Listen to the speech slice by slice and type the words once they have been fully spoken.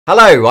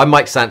Hello, I'm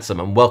Mike Sansom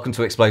and welcome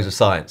to Explosive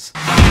Science.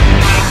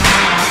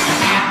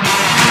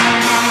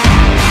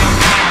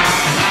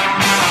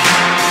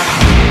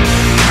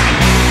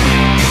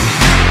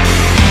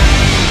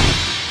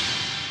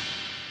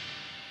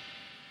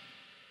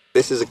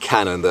 This is a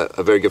cannon that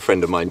a very good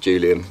friend of mine,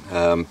 Julian,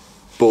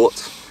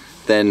 bought.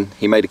 Then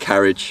he made a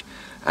carriage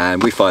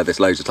and we fired this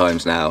loads of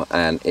times now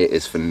and it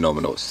is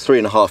phenomenal. It's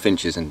 3.5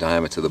 inches in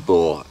diameter, the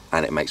bore,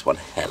 and it makes one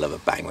hell of a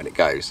bang when it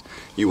goes.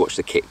 You watch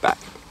the kickback.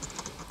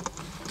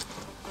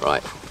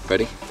 Right,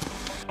 ready?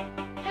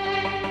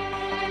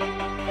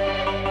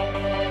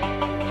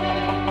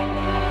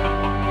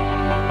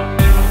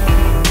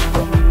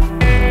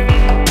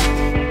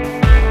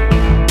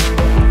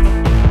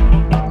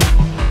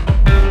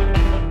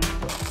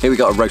 Here we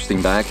got a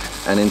roasting bag,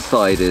 and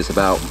inside is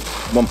about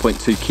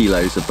 1.2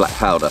 kilos of black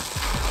powder.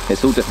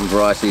 It's all different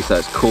varieties, so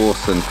it's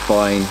coarse and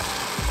fine.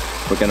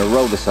 We're going to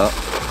roll this up,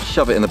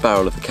 shove it in the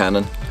barrel of the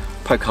cannon,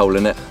 poke a hole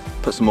in it,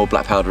 put some more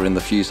black powder in the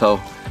fuse hole,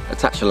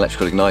 attach an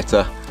electrical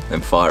igniter, then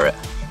fire it.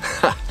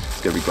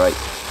 It's going to be great.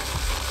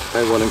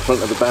 No one in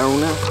front of the barrel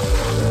now.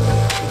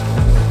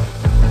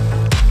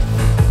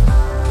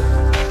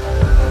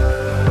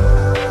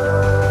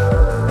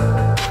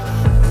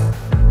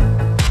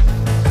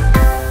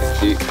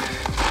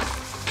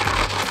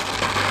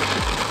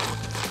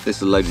 This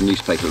is a load of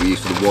newspaper we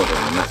use for the wadding,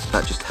 and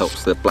that just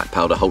helps the black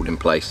powder hold in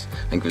place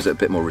and gives it a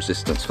bit more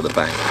resistance for the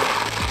bang.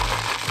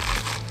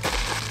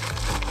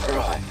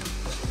 Right,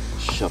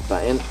 shove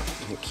that in.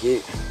 Thank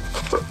you.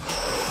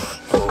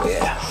 Oh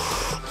yeah.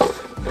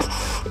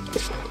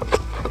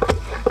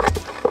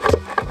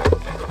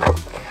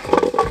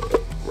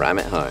 Ram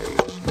it home.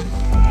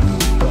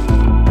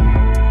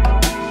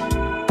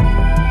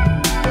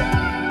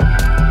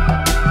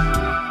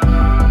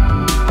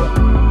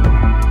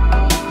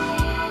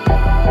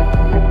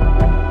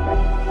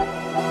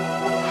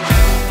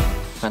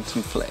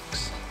 Phantom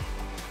Flex.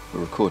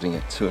 We're recording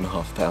at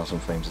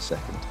 2,500 frames a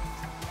second.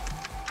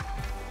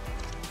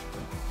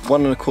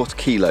 1.25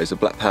 kilos of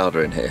black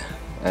powder in here,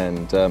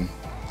 and then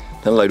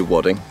a load of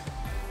wadding.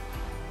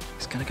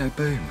 It's gonna go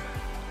boom.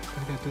 It's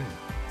gonna go boom.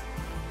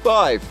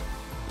 5,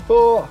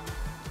 4,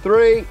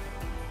 3.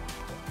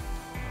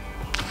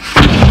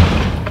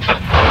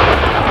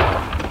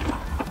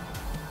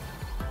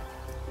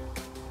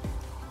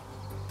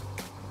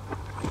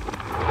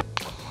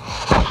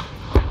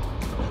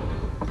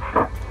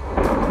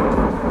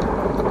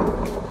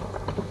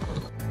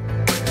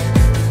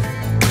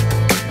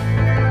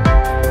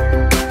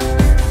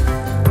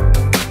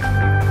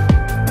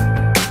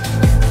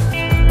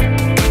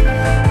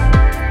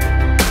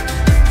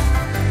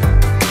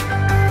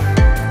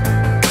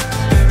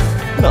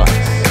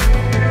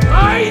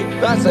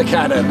 That's a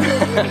cannon! This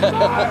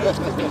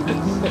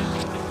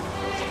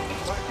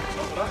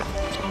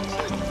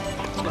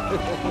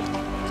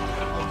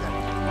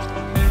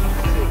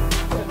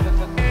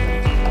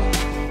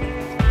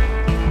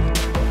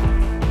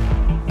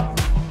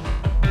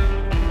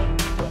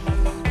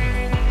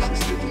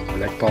is the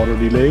black powder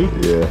delay.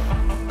 Yeah.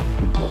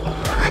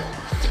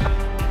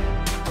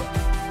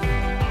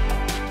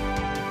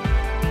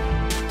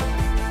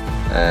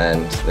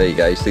 And there you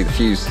go, you see the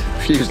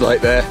fuse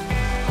light there.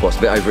 What's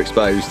a bit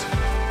overexposed.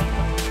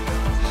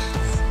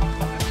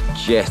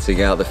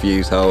 Jetting out the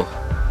fuse hole.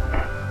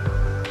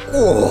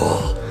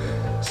 Oh,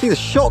 see the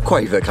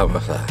shockwave that comes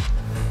off that?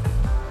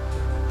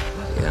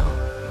 Bloody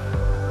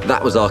hell.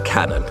 That was our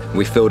cannon.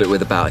 We filled it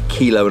with about 1.25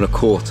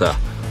 kilos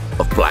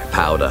of black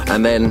powder.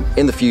 And then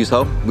in the fuse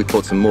hole, we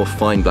poured some more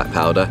fine black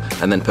powder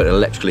and then put an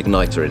electrical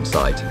igniter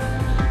inside.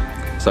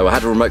 So I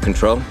had a remote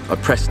control, I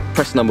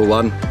pressed number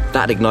 1,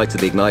 that ignited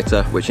the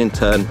igniter, which in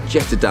turn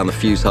jetted down the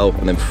fuse hole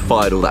and then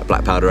fired all that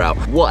black powder out.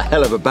 What a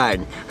hell of a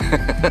bang!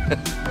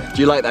 Do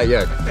you like that,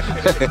 Jörg?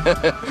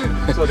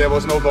 So there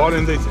was no ball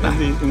in the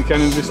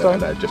cannon this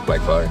time? No, just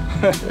black fire.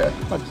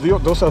 Yeah.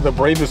 Those are the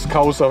bravest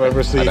cows I've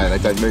ever seen. I know, they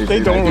don't move. They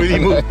don't really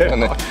move.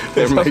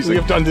 They're amazing.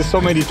 We've done this so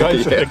many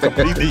times that they're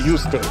completely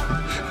used to it.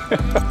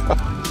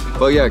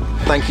 Well, Jörg,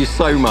 thank you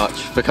so much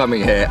for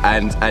coming here,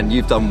 and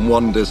you've done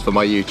wonders for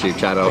my YouTube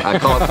channel. I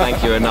can't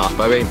thank you enough.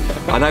 I mean,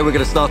 I know we're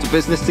going to start a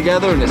business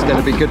together and it's going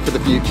to be good for the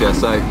future,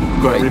 so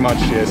great. Very much,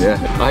 yes. Yeah.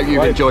 I hope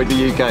you've enjoyed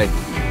the UK.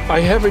 I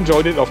have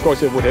enjoyed it. Of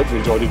course, I would have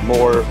enjoyed it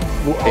more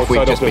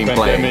outside of the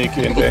pandemic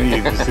and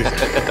any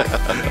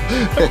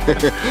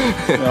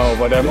No,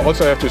 but I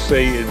also have to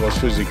say it was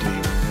physically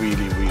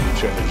really, really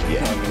challenging.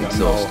 Yeah, I mean,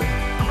 exhausting.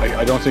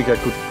 I don't think I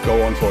could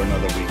go on for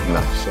another week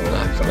now.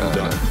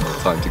 No.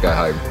 Time to go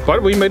home.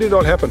 But we made it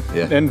all happen.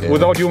 Yeah, and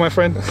without you, my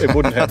friend, it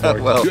wouldn't have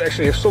worked. Well, you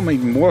actually have so many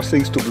more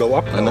things to blow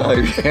up. I know,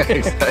 yeah,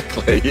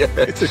 exactly. Yeah.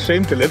 It's a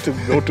shame to let them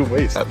go to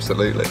waste.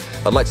 Absolutely.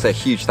 I'd like to say a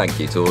huge thank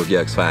you to all of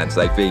Jörg's fans.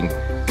 They've been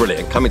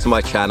brilliant. Coming to my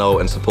channel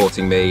and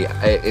supporting me,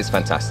 it's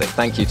fantastic.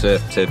 Thank you to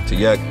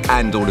Jörg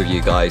and all of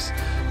you guys.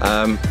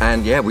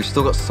 And yeah, we've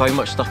still got so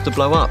much stuff to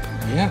blow up.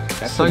 Yeah,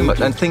 absolutely. So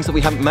much, and things that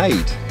we haven't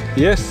made.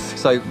 Yes.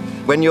 So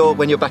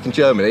when you're back in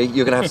Germany,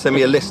 you're going to have to send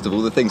me a list of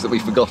all the things that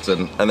we've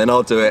forgotten, and then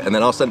I'll do it, and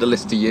then I'll send a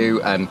list to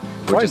you, and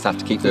we'll just have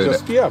to keep doing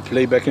it. Yeah,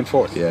 play back and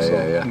forth.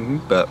 Yeah.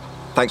 But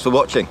thanks for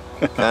watching,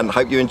 and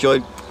hope you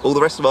enjoyed all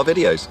the rest of our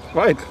videos.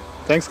 Right.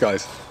 Thanks,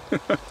 guys.